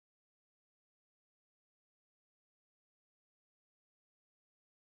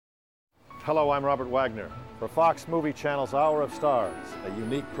Hello, I'm Robert Wagner for Fox Movie Channel's Hour of Stars, a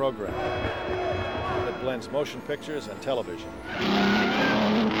unique program that blends motion pictures and television.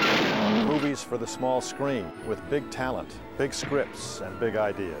 Movies for the small screen with big talent, big scripts, and big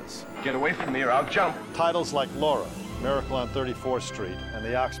ideas. Get away from me or I'll jump. Titles like Laura, Miracle on 34th Street, and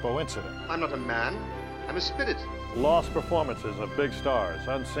the Oxbow Incident. I'm not a man, I'm a spirit. Lost performances of big stars,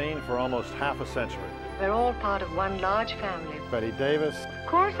 unseen for almost half a century. We're all part of one large family. Betty Davis. Of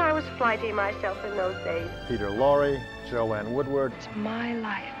course, I was flighty myself in those days. Peter Lorre, Joanne Woodward. It's my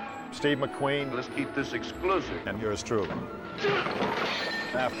life. Steve McQueen. Let's keep this exclusive. And yours truly.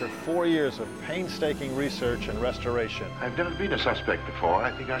 After 4 years of painstaking research and restoration, I've never been a suspect before.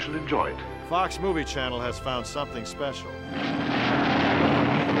 I think I shall enjoy it. Fox Movie Channel has found something special.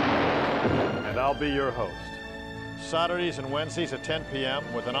 And I'll be your host. Saturdays and Wednesdays at 10 p.m.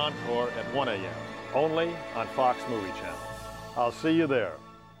 with an encore at 1 a.m. Only on Fox Movie Channel. I'll see you there.